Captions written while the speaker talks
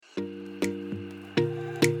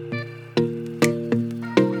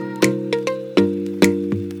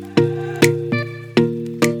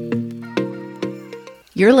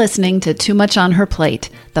You're listening to Too Much on Her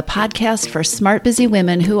Plate, the podcast for smart, busy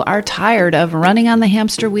women who are tired of running on the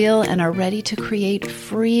hamster wheel and are ready to create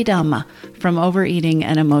freedom from overeating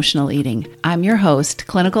and emotional eating. I'm your host,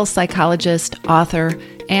 clinical psychologist, author,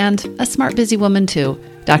 and a smart, busy woman too,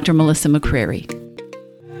 Dr. Melissa McCreary.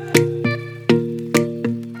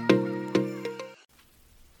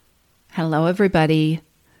 Hello, everybody.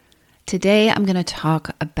 Today, I'm going to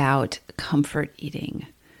talk about comfort eating.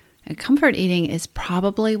 And comfort eating is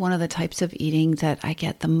probably one of the types of eating that I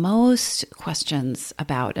get the most questions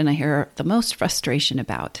about and I hear the most frustration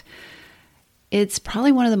about. It's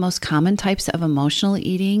probably one of the most common types of emotional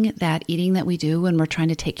eating that we do when we're trying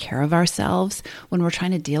to take care of ourselves, when we're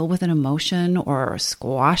trying to deal with an emotion or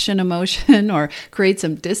squash an emotion or create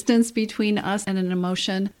some distance between us and an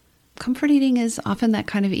emotion. Comfort eating is often that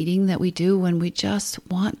kind of eating that we do when we just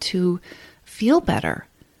want to feel better.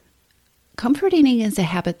 Comfort eating is a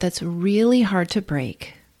habit that's really hard to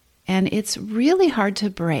break. And it's really hard to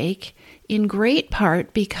break in great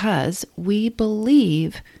part because we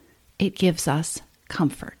believe it gives us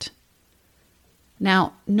comfort.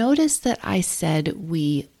 Now, notice that I said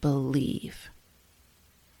we believe.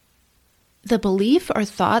 The belief or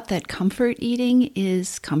thought that comfort eating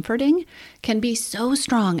is comforting can be so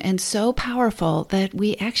strong and so powerful that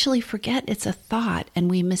we actually forget it's a thought and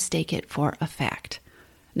we mistake it for a fact.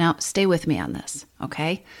 Now, stay with me on this,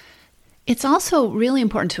 okay? It's also really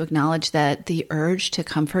important to acknowledge that the urge to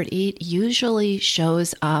comfort eat usually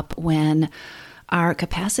shows up when our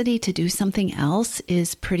capacity to do something else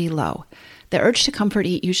is pretty low. The urge to comfort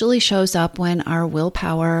eat usually shows up when our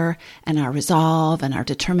willpower and our resolve and our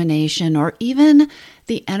determination, or even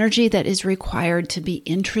the energy that is required to be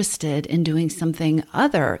interested in doing something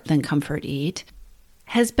other than comfort eat,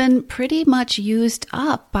 has been pretty much used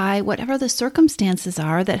up by whatever the circumstances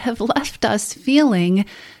are that have left us feeling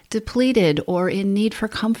depleted or in need for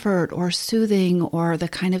comfort or soothing or the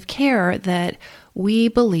kind of care that we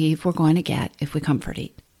believe we're going to get if we comfort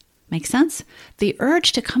eat. Make sense? The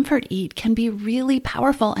urge to comfort eat can be really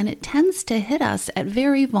powerful and it tends to hit us at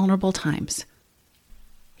very vulnerable times.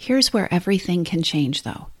 Here's where everything can change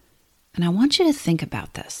though, and I want you to think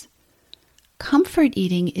about this. Comfort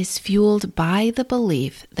eating is fueled by the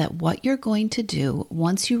belief that what you're going to do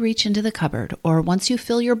once you reach into the cupboard or once you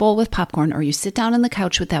fill your bowl with popcorn or you sit down on the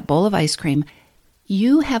couch with that bowl of ice cream,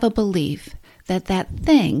 you have a belief that that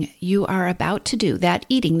thing you are about to do, that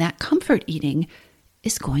eating, that comfort eating,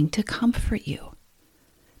 is going to comfort you.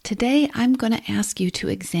 Today, I'm going to ask you to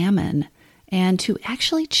examine and to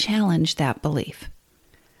actually challenge that belief.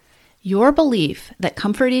 Your belief that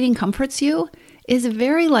comfort eating comforts you is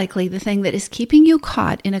very likely the thing that is keeping you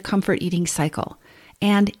caught in a comfort eating cycle.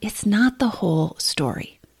 And it's not the whole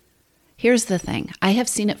story. Here's the thing. I have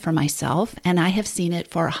seen it for myself, and I have seen it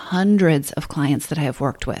for hundreds of clients that I have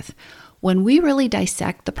worked with. When we really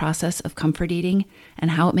dissect the process of comfort eating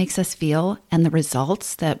and how it makes us feel and the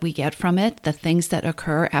results that we get from it, the things that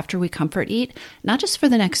occur after we comfort eat, not just for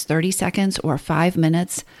the next 30 seconds or 5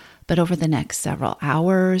 minutes, but over the next several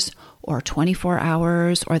hours or 24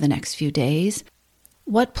 hours or the next few days,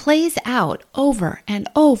 what plays out over and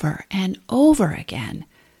over and over again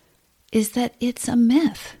is that it's a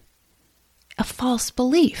myth, a false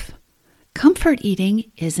belief. Comfort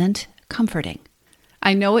eating isn't comforting.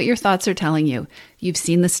 I know what your thoughts are telling you. You've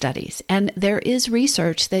seen the studies, and there is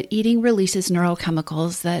research that eating releases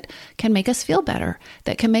neurochemicals that can make us feel better,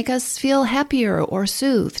 that can make us feel happier or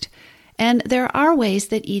soothed. And there are ways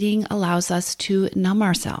that eating allows us to numb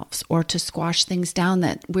ourselves or to squash things down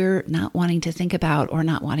that we're not wanting to think about or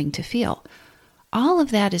not wanting to feel. All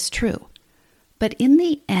of that is true. But in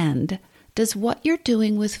the end, does what you're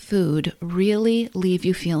doing with food really leave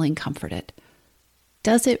you feeling comforted?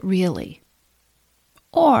 Does it really?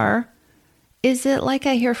 Or is it like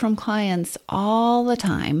I hear from clients all the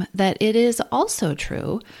time that it is also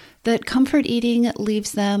true that comfort eating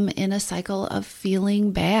leaves them in a cycle of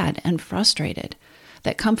feeling bad and frustrated,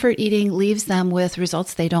 that comfort eating leaves them with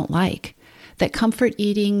results they don't like, that comfort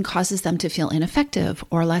eating causes them to feel ineffective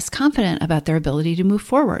or less confident about their ability to move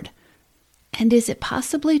forward? And is it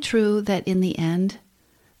possibly true that in the end,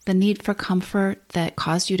 the need for comfort that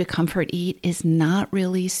caused you to comfort eat is not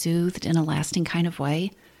really soothed in a lasting kind of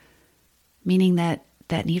way, meaning that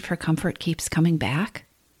that need for comfort keeps coming back?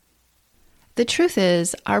 The truth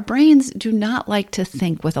is, our brains do not like to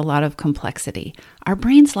think with a lot of complexity. Our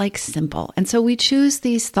brains like simple. And so we choose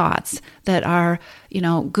these thoughts that are,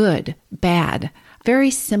 good, bad,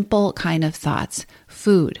 very simple kind of thoughts.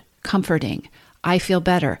 Food, comforting, I feel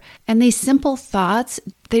better. And these simple thoughts,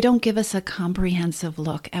 they don't give us a comprehensive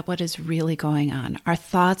look at what is really going on. Our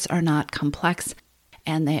thoughts are not complex.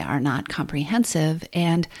 and they are not comprehensive.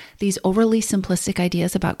 And these overly simplistic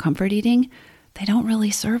ideas about comfort eating, they don't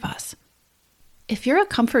really serve us. If you're a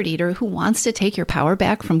comfort eater who wants to take your power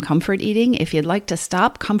back from comfort eating, if you'd like to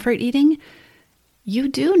stop comfort eating, you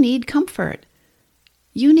do need comfort.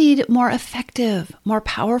 You need more effective, more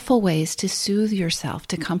powerful ways to soothe yourself,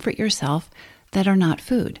 to comfort yourself that are not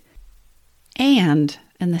food. And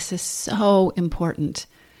this is so important,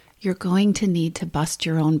 you're going to need to bust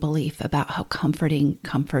your own belief about how comforting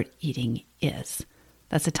comfort eating is.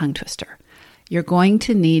 That's a tongue twister. You're going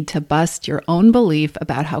to need to bust your own belief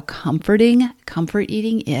about how comforting comfort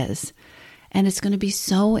eating is. And it's going to be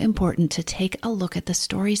so important to take a look at the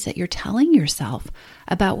stories that you're telling yourself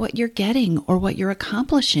about what you're getting or what you're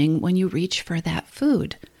accomplishing when you reach for that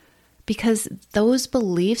food. Because those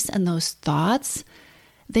beliefs and those thoughts,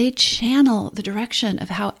 they channel the direction of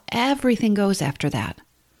how everything goes after that.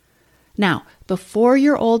 Now, before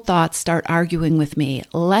your old thoughts start arguing with me,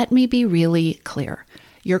 let me be really clear.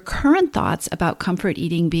 Your current thoughts about comfort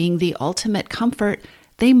eating being the ultimate comfort,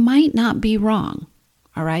 they might not be wrong.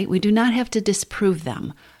 All right? We do not have to disprove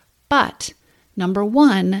them. But number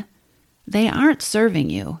one, they aren't serving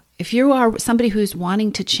you. If you are somebody who's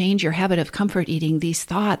wanting to change your habit of comfort eating, these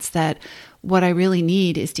thoughts that what I really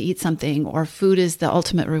need is to eat something, or food is the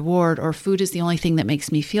ultimate reward, or food is the only thing that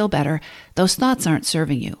makes me feel better, those thoughts aren't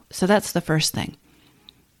serving you. So that's the first thing.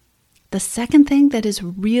 The second thing that is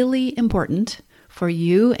really important for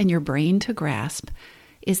you and your brain to grasp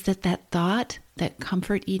is that thought that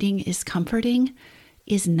comfort eating is comforting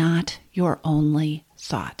is not your only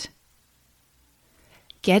thought.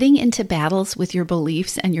 Getting into battles with your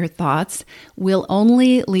beliefs and your thoughts will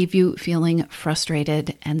only leave you feeling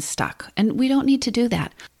frustrated and stuck. And we don't need to do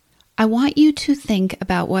that. I want you to think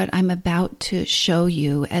about what I'm about to show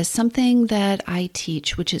you as something that I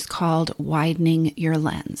teach, which is called widening your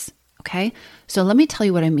lens. Okay? So let me tell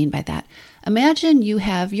you what I mean by that. Imagine you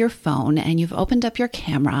have your phone and you've opened up your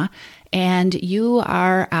camera and you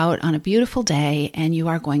are out on a beautiful day and you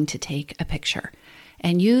are going to take a picture.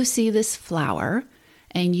 And you see this flower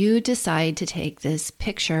and you decide to take this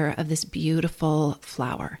picture of this beautiful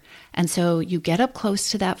flower. And so you get up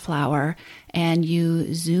close to that flower and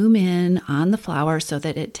you zoom in on the flower so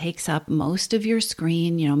that it takes up most of your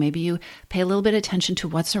screen. You know, maybe you pay a little bit of attention to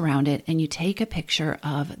what's around it and you take a picture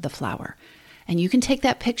of the flower. And you can take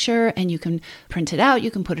that picture and you can print it out,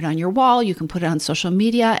 you can put it on your wall, you can put it on social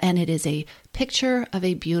media, and it is a picture of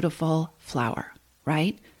a beautiful flower,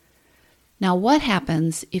 right? Now, what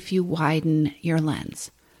happens if you widen your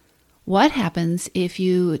lens? What happens if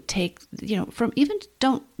you take, from even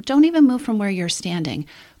don't even move from where you're standing,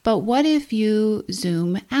 but what if you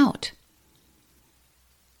zoom out?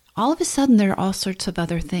 All of a sudden, there are all sorts of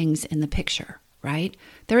other things in the picture, right?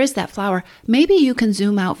 There is that flower. Maybe you can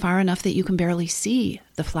zoom out far enough that you can barely see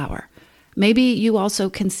the flower. Maybe you also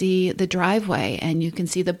can see the driveway and you can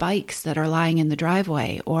see the bikes that are lying in the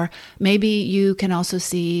driveway. Or maybe you can also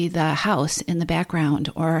see the house in the background.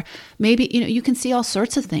 Or maybe, you can see all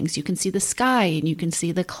sorts of things. You can see the sky and you can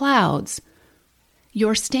see the clouds.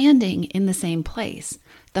 You're standing in the same place.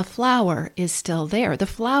 The flower is still there. The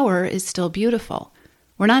flower is still beautiful.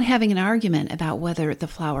 We're not having an argument about whether the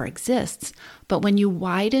flower exists, but when you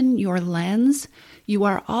widen your lens, you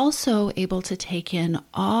are also able to take in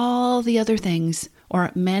all the other things,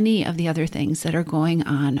 or many of the other things that are going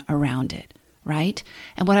on around it, right?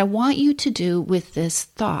 And what I want you to do with this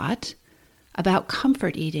thought about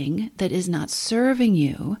comfort eating that is not serving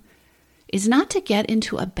you is not to get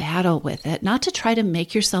into a battle with it, not to try to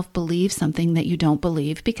make yourself believe something that you don't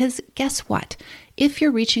believe, because guess what? If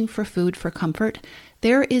you're reaching for food for comfort,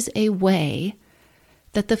 there is a way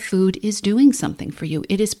that the food is doing something for you.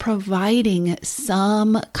 It is providing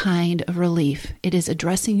some kind of relief. It is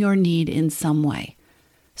addressing your need in some way.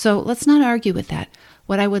 So let's not argue with that.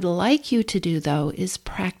 What I would like you to do, though, is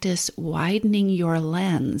practice widening your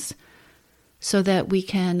lens so that we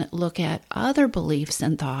can look at other beliefs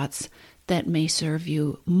and thoughts that may serve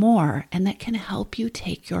you more and that can help you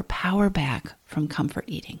take your power back from comfort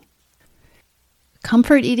eating.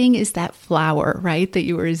 Comfort eating is that flower, right, that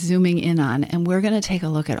you were zooming in on, and we're going to take a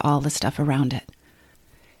look at all the stuff around it.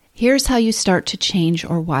 Here's how you start to change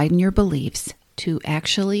or widen your beliefs to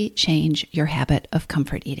actually change your habit of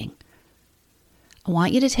comfort eating. I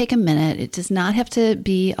want you to take a minute. It does not have to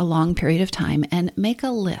be a long period of time, and make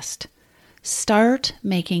a list. Start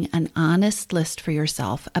making an honest list for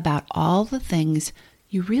yourself about all the things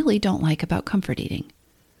you really don't like about comfort eating.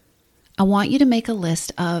 I want you to make a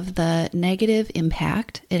list of the negative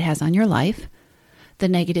impact it has on your life, the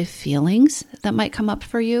negative feelings that might come up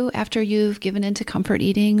for you after you've given into comfort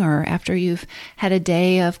eating or after you've had a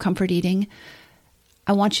day of comfort eating.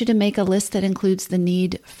 I want you to make a list that includes the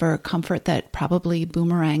need for comfort that probably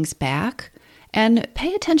boomerangs back, and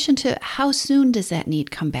pay attention to how soon does that need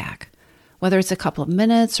come back, whether it's a couple of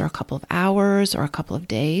minutes or a couple of hours or a couple of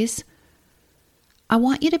days. I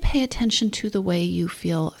want you to pay attention to the way you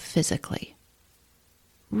feel physically.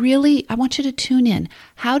 Really, I want you to tune in.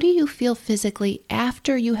 How do you feel physically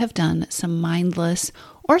after you have done some mindless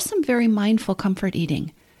or some very mindful comfort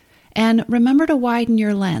eating? And remember to widen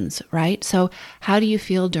your lens, right? So how do you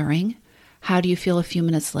feel during? How do you feel a few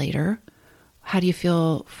minutes later? How do you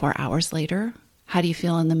feel 4 hours later? How do you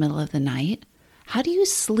feel in the middle of the night? How do you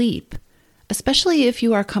sleep? Especially if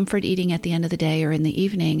you are comfort eating at the end of the day or in the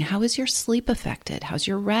evening, how is your sleep affected? How's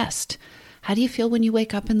your rest? How do you feel when you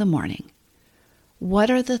wake up in the morning?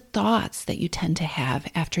 What are the thoughts that you tend to have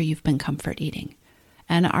after you've been comfort eating?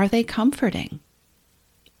 And are they comforting?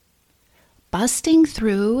 Busting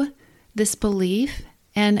through this belief,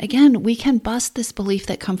 and again, we can bust this belief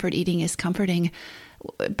that comfort eating is comforting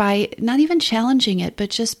by not even challenging it, but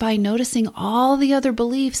just by noticing all the other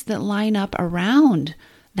beliefs that line up around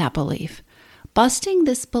that belief. Busting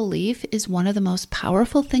this belief is one of the most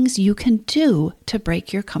powerful things you can do to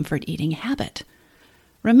break your comfort eating habit.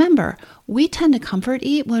 Remember, we tend to comfort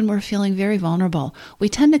eat when we're feeling very vulnerable. We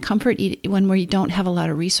tend to comfort eat when we don't have a lot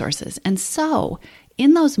of resources. And so,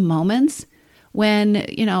 in those moments when,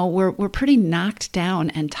 we're pretty knocked down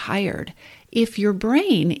and tired, if your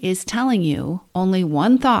brain is telling you only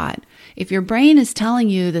one thought, if your brain is telling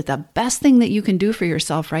you that the best thing that you can do for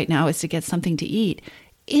yourself right now is to get something to eat,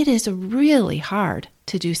 it is really hard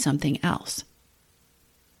to do something else.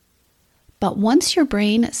 But once your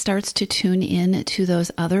brain starts to tune in to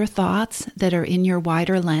those other thoughts that are in your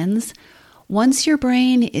wider lens, once your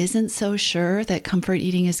brain isn't so sure that comfort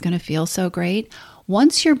eating is going to feel so great,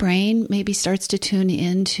 once your brain maybe starts to tune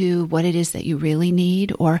into what it is that you really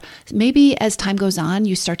need, or maybe as time goes on,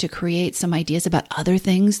 you start to create some ideas about other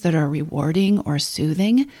things that are rewarding or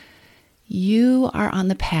soothing, you are on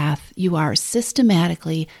the path. You are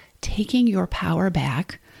systematically taking your power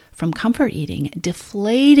back from comfort eating,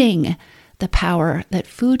 deflating the power that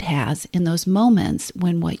food has in those moments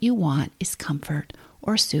when what you want is comfort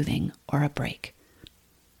or soothing or a break.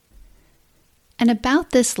 And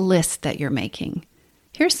about this list that you're making,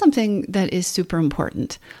 here's something that is super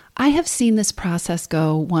important. I have seen this process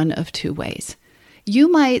go one of two ways.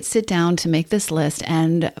 You might sit down to make this list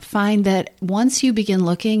and find that once you begin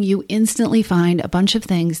looking, you instantly find a bunch of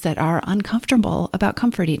things that are uncomfortable about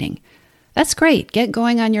comfort eating. That's great. Get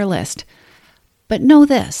going on your list. But know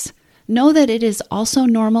this. Know that it is also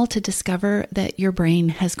normal to discover that your brain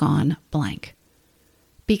has gone blank.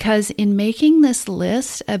 Because in making this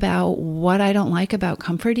list about what I don't like about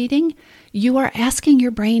comfort eating, you are asking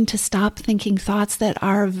your brain to stop thinking thoughts that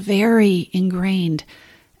are very ingrained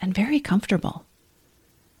and very comfortable.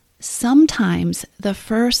 Sometimes the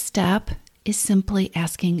first step is simply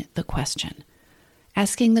asking the question.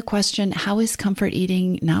 Asking the question, how is comfort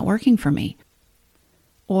eating not working for me?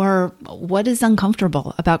 Or what is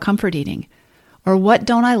uncomfortable about comfort eating? Or what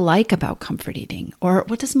don't I like about comfort eating? Or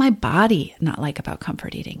what does my body not like about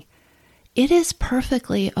comfort eating? It is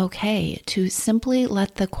perfectly okay to simply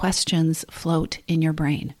let the questions float in your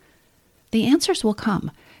brain. The answers will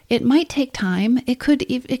come. It might take time. It could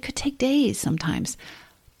take days sometimes.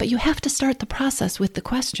 But you have to start the process with the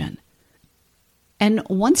question. And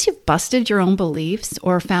once you've busted your own beliefs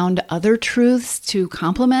or found other truths to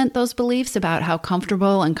complement those beliefs about how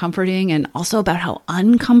comfortable and comforting and also about how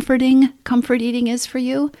uncomforting comfort eating is for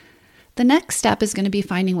you, the next step is going to be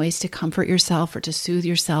finding ways to comfort yourself or to soothe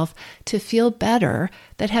yourself to feel better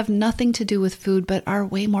that have nothing to do with food but are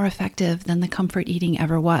way more effective than the comfort eating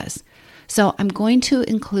ever was. So I'm going to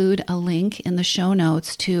include a link in the show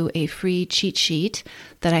notes to a free cheat sheet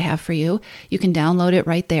that I have for you. You can download it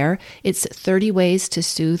right there. It's 30 ways to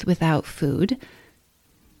soothe without food.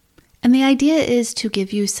 And the idea is to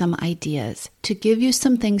give you some ideas, to give you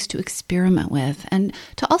some things to experiment with, and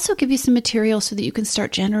to also give you some material so that you can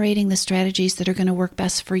start generating the strategies that are going to work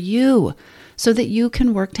best for you so that you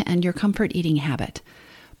can work to end your comfort eating habit.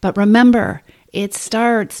 But remember, it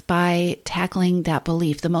starts by tackling that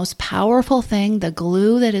belief. The most powerful thing, the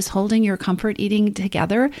glue that is holding your comfort eating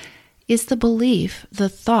together, is the belief, the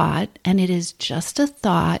thought, and it is just a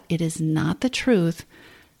thought, it is not the truth,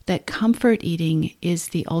 that comfort eating is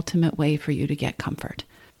the ultimate way for you to get comfort.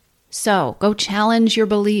 So go challenge your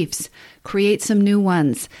beliefs, create some new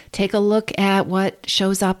ones, take a look at what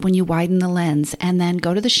shows up when you widen the lens, and then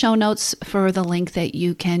go to the show notes for the link that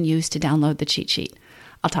you can use to download the cheat sheet.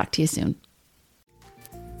 I'll talk to you soon.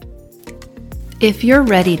 If you're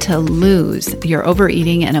ready to lose your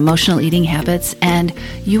overeating and emotional eating habits, and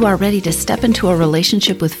you are ready to step into a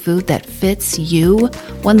relationship with food that fits you,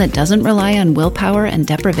 one that doesn't rely on willpower and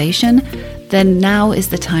deprivation, then now is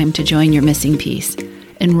the time to join your missing piece.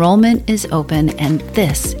 Enrollment is open, and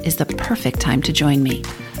this is the perfect time to join me.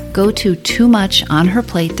 Go to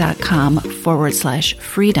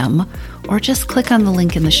toomuchonherplate.com/freedom, or just click on the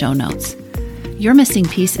link in the show notes. Your Missing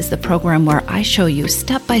Piece is the program where I show you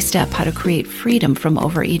step by step how to create freedom from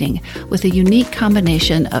overeating with a unique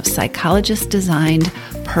combination of psychologist-designed,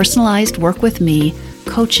 personalized work with me,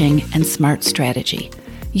 coaching, and smart strategy.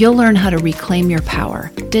 You'll learn how to reclaim your power,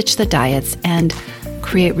 ditch the diets, and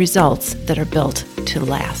create results that are built to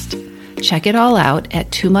last. Check it all out at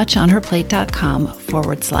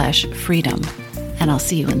toomuchonherplate.com/freedom, and I'll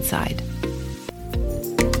see you inside.